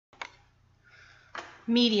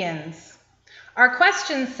medians. Our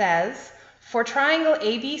question says, for triangle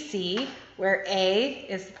ABC, where A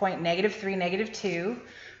is the point -3, -2,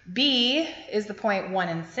 B is the point 1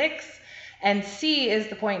 and 6, and C is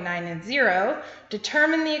the point 9 and 0,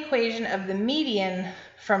 determine the equation of the median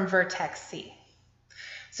from vertex C.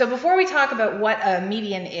 So before we talk about what a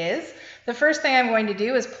median is, the first thing I'm going to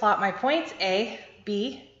do is plot my points A,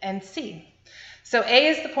 B, and C. So A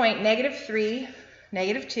is the point -3,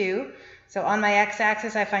 -2. So on my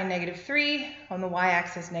x-axis I find -3, on the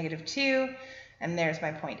y-axis -2, and there's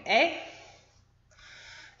my point A.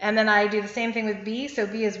 And then I do the same thing with B. So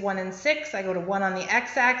B is 1 and 6. I go to 1 on the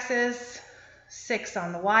x-axis, 6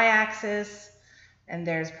 on the y-axis, and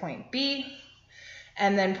there's point B.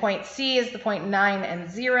 And then point C is the point 9 and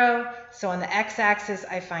 0. So on the x-axis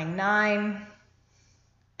I find 9,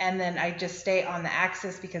 and then I just stay on the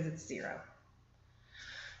axis because it's 0.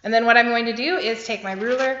 And then what I'm going to do is take my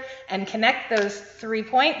ruler and connect those 3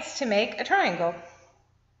 points to make a triangle.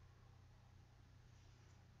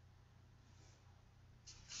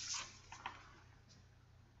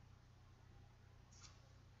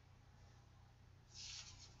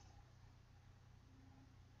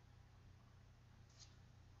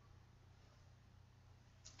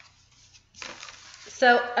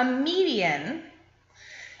 So a median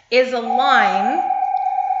is a line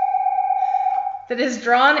that is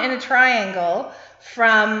drawn in a triangle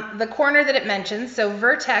from the corner that it mentions. So a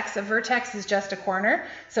vertex is just a corner.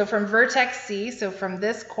 So from vertex C, so from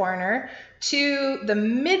this corner to the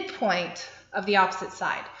midpoint of the opposite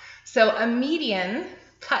side. So a median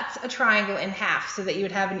cuts a triangle in half so that you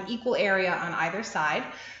would have an equal area on either side.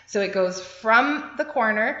 So it goes from the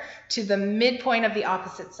corner to the midpoint of the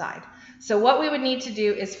opposite side. So what we would need to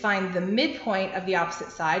do is find the midpoint of the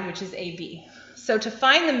opposite side, which is AB. So to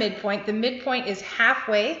find the midpoint is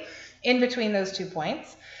halfway in between those 2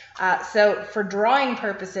 points. So for drawing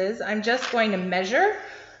purposes, I'm just going to measure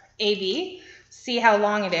AB, see how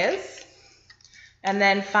long it is, and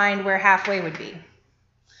then find where halfway would be.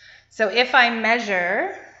 So if I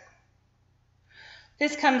measure,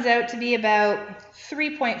 this comes out to be about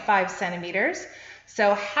 3.5 centimeters.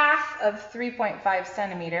 So half of 3.5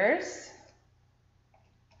 centimeters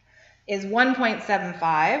is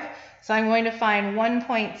 1.75. So I'm going to find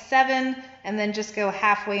 1.7 and then just go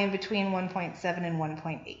halfway in between 1.7 and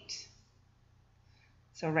 1.8.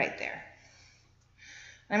 So right there.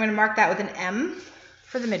 I'm going to mark that with an M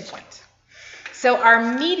for the midpoint. So our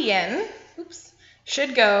median,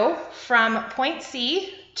 should go from point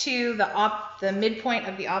C to the midpoint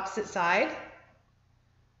of the opposite side,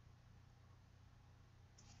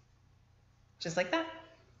 just like that.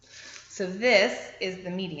 So this is the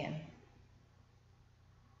median.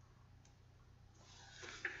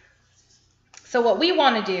 So what we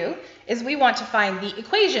want to do is we want to find the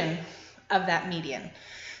equation of that median.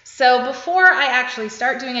 So before I actually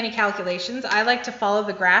start doing any calculations, I like to follow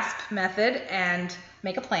the GRASP method and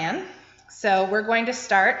make a plan. So we're going to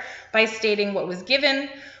start by stating what was given,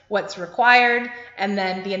 what's required, and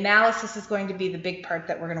then the analysis is going to be the big part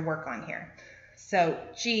that we're going to work on here. So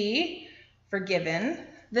G for given.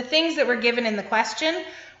 The things that were given in the question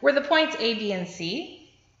were the points A, B, and C.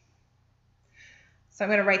 So I'm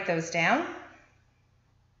going to write those down.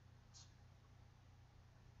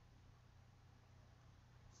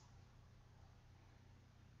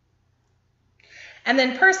 And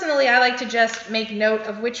then personally, I like to just make note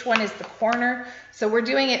of which one is the corner. So we're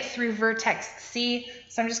doing it through vertex C.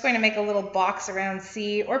 So I'm just going to make a little box around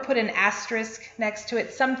C or put an asterisk next to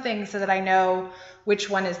it, something so that I know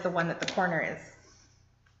which one is the one that the corner is.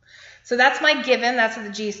 So that's my given, that's what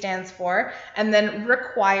the G stands for. And then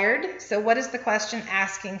required, so what is the question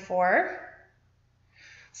asking for?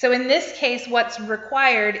 So in this case, what's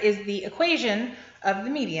required is the equation of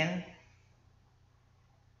the median.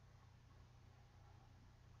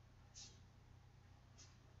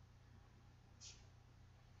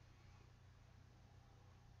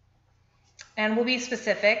 And we'll be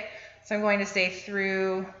specific, so I'm going to say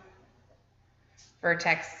through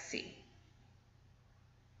vertex C.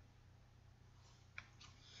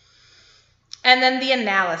 And then the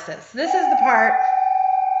analysis. This is the part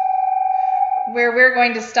where we're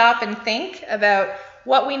going to stop and think about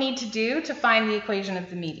what we need to do to find the equation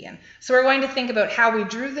of the median. So we're going to think about how we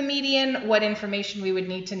drew the median, what information we would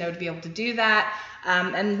need to know to be able to do that,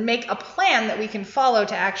 and make a plan that we can follow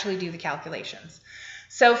to actually do the calculations.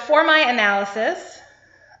 So for my analysis,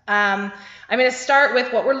 I'm going to start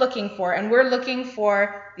with what we're looking for, and we're looking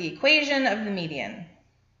for the equation of the median.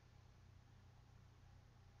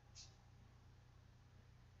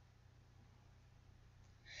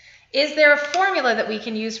 Is there a formula that we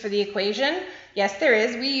can use for the equation? Yes, there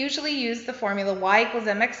is. We usually use the formula y equals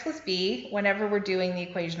mx plus b whenever we're doing the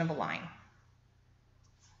equation of a line.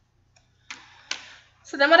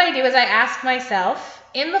 So then what I do is I ask myself,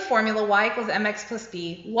 in the formula y equals mx plus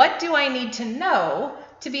b, what do I need to know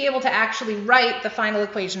to be able to actually write the final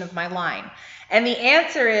equation of my line? And the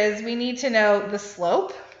answer is we need to know the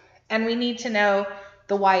slope and we need to know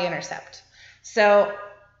the y-intercept. So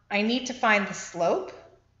I need to find the slope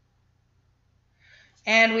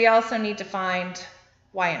and we also need to find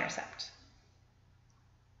y-intercept.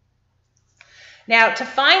 Now, to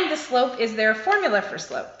find the slope, is there a formula for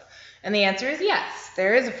slope? And the answer is yes,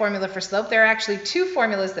 there is a formula for slope. There are actually two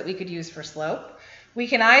formulas that we could use for slope. We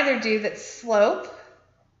can either do that slope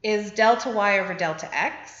is delta y over delta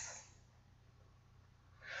x,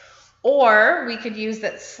 or we could use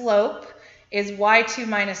that slope is y2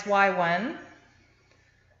 minus y1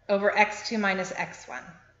 over x2 minus x1.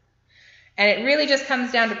 And it really just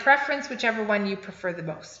comes down to preference, whichever one you prefer the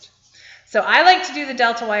most. So I like to do the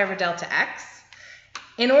delta y over delta x.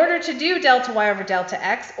 In order to do delta y over delta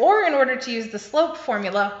x, or in order to use the slope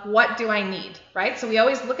formula, what do I need, right? So we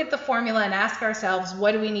always look at the formula and ask ourselves,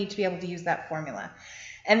 what do we need to be able to use that formula?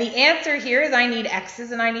 And the answer here is I need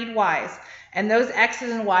x's and I need y's. And those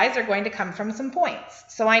x's and y's are going to come from some points.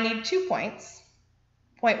 So I need 2 points.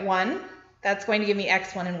 Point 1, that's going to give me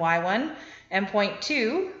x1 and y1. And point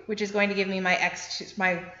 2, which is going to give me my x2,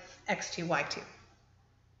 y2.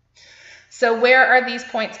 So where are these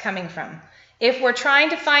points coming from? If we're trying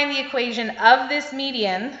to find the equation of this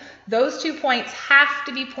median, those 2 points have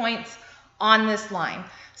to be points on this line.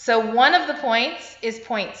 So one of the points is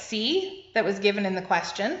point C that was given in the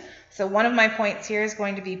question. So one of my points here is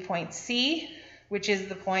going to be point C, which is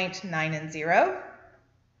the point 9 and 0.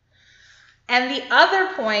 And the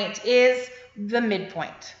other point is the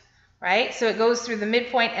midpoint, right? So it goes through the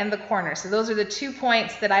midpoint and the corner. So those are the 2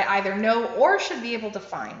 points that I either know or should be able to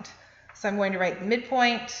find. So I'm going to write the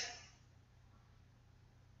midpoint.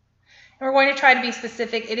 And we're going to try to be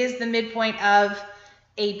specific. It is the midpoint of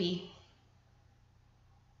AB.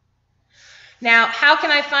 Now, how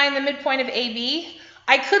can I find the midpoint of AB?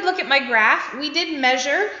 I could look at my graph. We did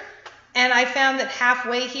measure, and I found that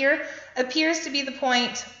halfway here appears to be the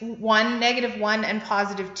point 1, -1, and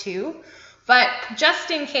 +2. But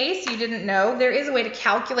just in case you didn't know, there is a way to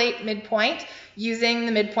calculate midpoint using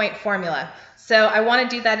the midpoint formula. So I want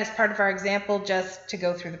to do that as part of our example just to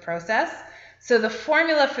go through the process. So the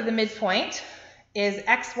formula for the midpoint is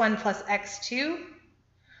x1 plus x2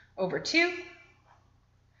 over 2,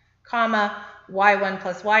 comma, y1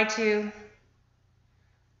 plus y2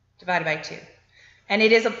 divided by 2. And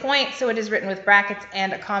it is a point, so it is written with brackets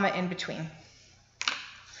and a comma in between.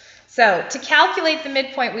 So to calculate the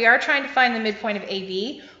midpoint, we are trying to find the midpoint of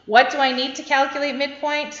AB. What do I need to calculate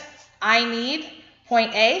midpoint? I need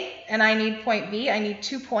point A and I need point B. I need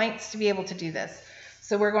 2 points to be able to do this.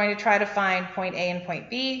 So we're going to try to find point A and point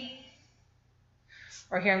B.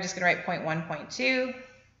 Or here I'm just going to write point 1, point 2.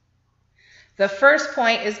 The first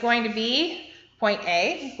point is going to be point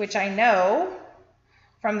A, which I know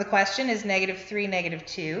from the question is -3,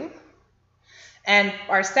 -2. And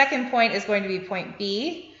our second point is going to be point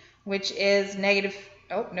B, which is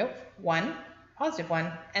 +1,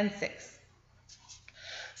 and 6.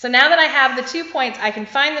 So now that I have the 2 points, I can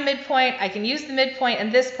find the midpoint, I can use the midpoint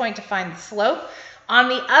and this point to find the slope. On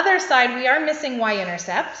the other side, we are missing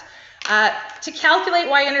y-intercept. To calculate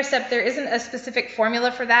y-intercept, there isn't a specific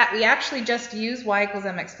formula for that. We actually just use y equals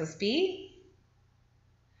mx plus b.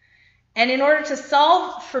 And in order to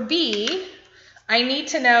solve for b, I need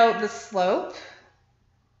to know the slope,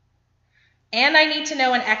 and I need to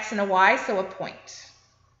know an x and a y, so a point.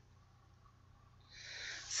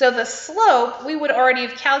 So the slope, we would already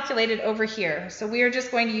have calculated over here. So we are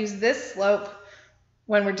just going to use this slope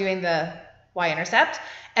when we're doing the y-intercept.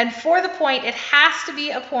 And for the point, it has to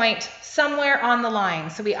be a point somewhere on the line.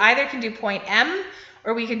 So we either can do point M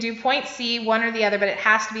or we can do point C, one or the other, but it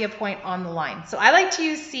has to be a point on the line. So I like to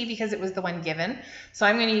use C because it was the one given. So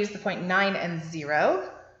I'm going to use the point 9 and 0.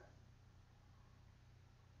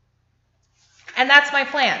 And that's my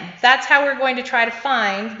plan. That's how we're going to try to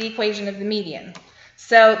find the equation of the median.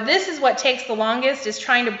 So this is what takes the longest, is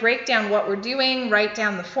trying to break down what we're doing, write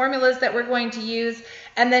down the formulas that we're going to use,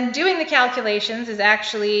 and then doing the calculations is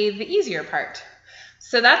actually the easier part.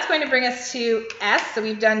 So that's going to bring us to S. So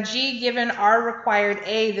we've done G given R required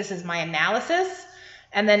A. This is my analysis.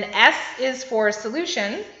 And then S is for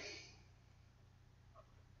solution.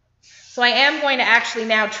 So I am going to actually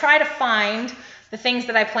now try to find the things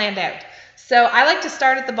that I planned out. So I like to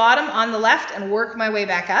start at the bottom on the left and work my way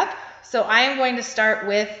back up. So I am going to start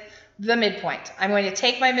with the midpoint. I'm going to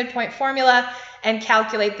take my midpoint formula and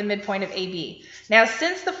calculate the midpoint of AB. Now,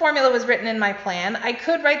 since the formula was written in my plan, I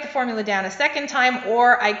could write the formula down a second time,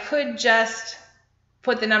 or I could just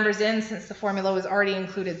put the numbers in since the formula was already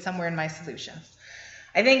included somewhere in my solution.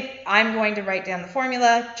 I think I'm going to write down the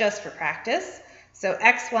formula just for practice. So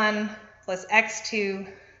x1 plus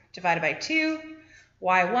x2 divided by 2,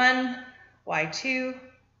 y1, y2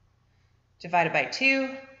 divided by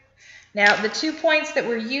 2. Now, the 2 points that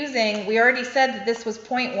we're using, we already said that this was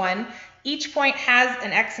point 1. Each point has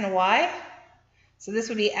an x and a y. So this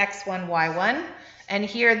would be x1, y1. And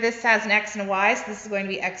here this has an x and a y, so this is going to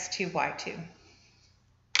be x2, y2.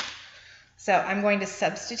 So I'm going to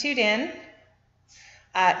substitute in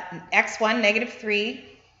x1, negative 3,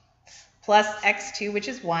 plus x2, which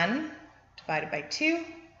is 1, divided by 2.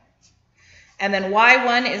 And then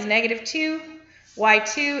y1 is negative 2.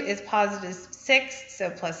 Y2 is positive 6, so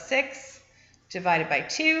plus 6 divided by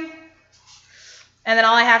 2. And then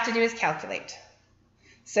all I have to do is calculate.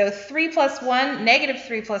 So 3 plus 1, negative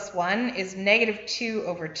 3 plus 1 is negative 2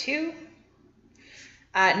 over 2.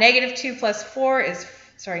 Negative 2 plus 4 is,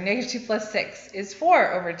 negative 2 plus 6 is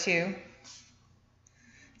 4 over 2.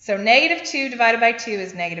 So negative 2 divided by 2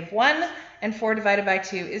 is negative 1, and 4 divided by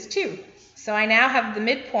 2 is 2. So I now have the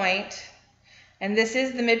midpoint, and this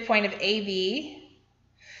is the midpoint of AB.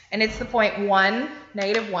 And it's the point 1,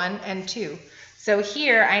 negative 1, and 2. So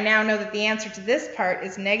here, I now know that the answer to this part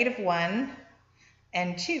is negative 1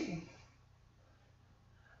 and 2.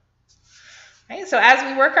 Okay, so as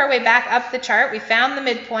we work our way back up the chart, we found the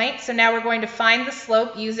midpoint. So now we're going to find the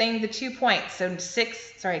slope using the 2 points. So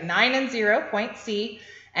 9 and 0, point C,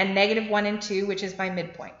 and negative 1 and 2, which is my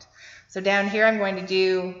midpoint. So down here, I'm going to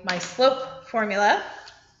do my slope formula.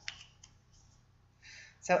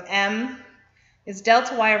 So M is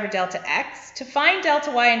delta y over delta x. To find delta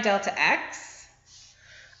y and delta x,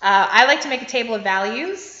 I like to make a table of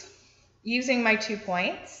values using my 2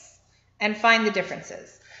 points and find the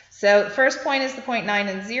differences. So the first point is the point 9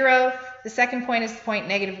 and 0. The second point is the point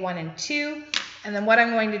negative 1 and 2. And then what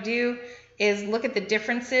I'm going to do is look at the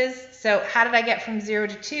differences. So how did I get from 0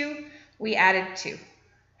 to 2? We added 2.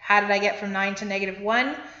 How did I get from 9 to negative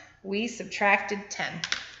 1? We subtracted 10.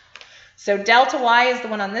 So delta y is the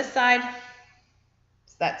one on this side.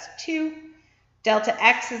 That's 2. Delta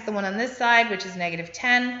x is the one on this side, which is negative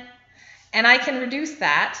 10. And I can reduce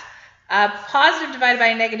that. Positive divided by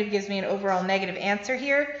a negative gives me an overall negative answer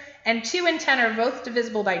here. And 2 and 10 are both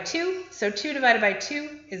divisible by 2. So 2 divided by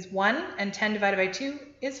 2 is 1, and 10 divided by 2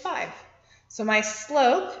 is 5. So my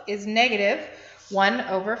slope is negative 1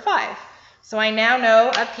 over 5. So I now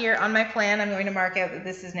know up here on my plan, I'm going to mark out that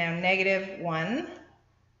this is now negative 1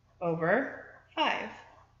 over 5.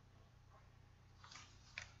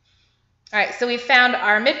 All right, so we found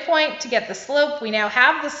our midpoint to get the slope. We now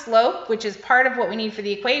have the slope, which is part of what we need for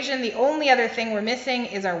the equation. The only other thing we're missing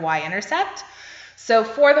is our y-intercept. So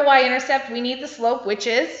for the y-intercept, we need the slope, which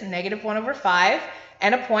is negative 1 over 5,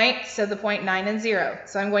 and a point, so the point 9 and 0.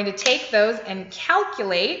 So I'm going to take those and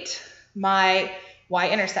calculate my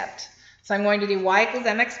y-intercept. So I'm going to do y equals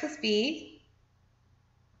mx plus b.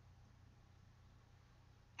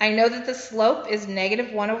 I know that the slope is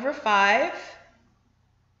negative 1 over 5.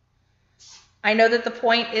 I know that the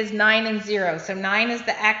point is 9 and 0. So 9 is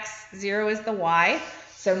the x, 0 is the y.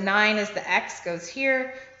 So 9 is the x, goes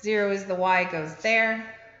here. 0 is the y, goes there,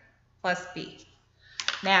 plus b.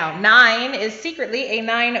 Now, 9 is secretly a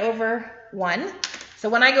 9 over 1. So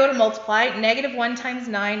when I go to multiply, negative 1 times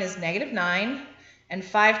 9 is negative 9. And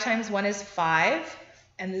 5 times 1 is 5.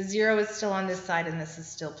 And the 0 is still on this side, and this is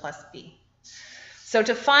still plus b. So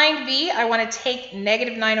to find b, I want to take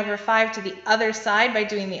negative 9 over 5 to the other side by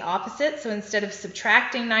doing the opposite. So instead of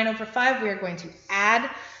subtracting 9 over 5, we are going to add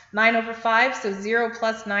 9 over 5. So 0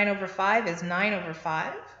 plus 9 over 5 is 9 over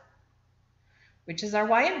 5, which is our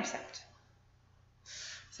y-intercept.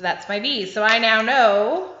 So that's my b. So I now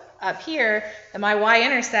know up here that my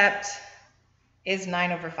y-intercept is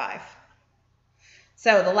 9 over 5.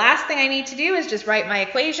 So the last thing I need to do is just write my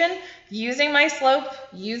equation using my slope,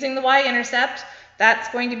 using the y-intercept. That's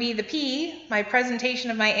going to be the p, my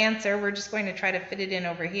presentation of my answer. We're just going to try to fit it in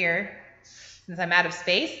over here since I'm out of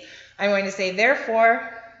space. I'm going to say, therefore,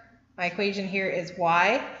 my equation here is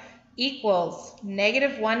y equals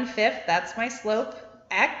negative 1/5, that's my slope,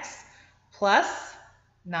 x, plus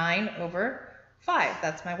 9 over 5.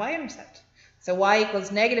 That's my y-intercept. So y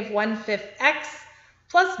equals negative 1/5 x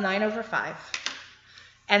plus 9 over 5.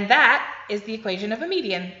 And that is the equation of a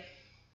median.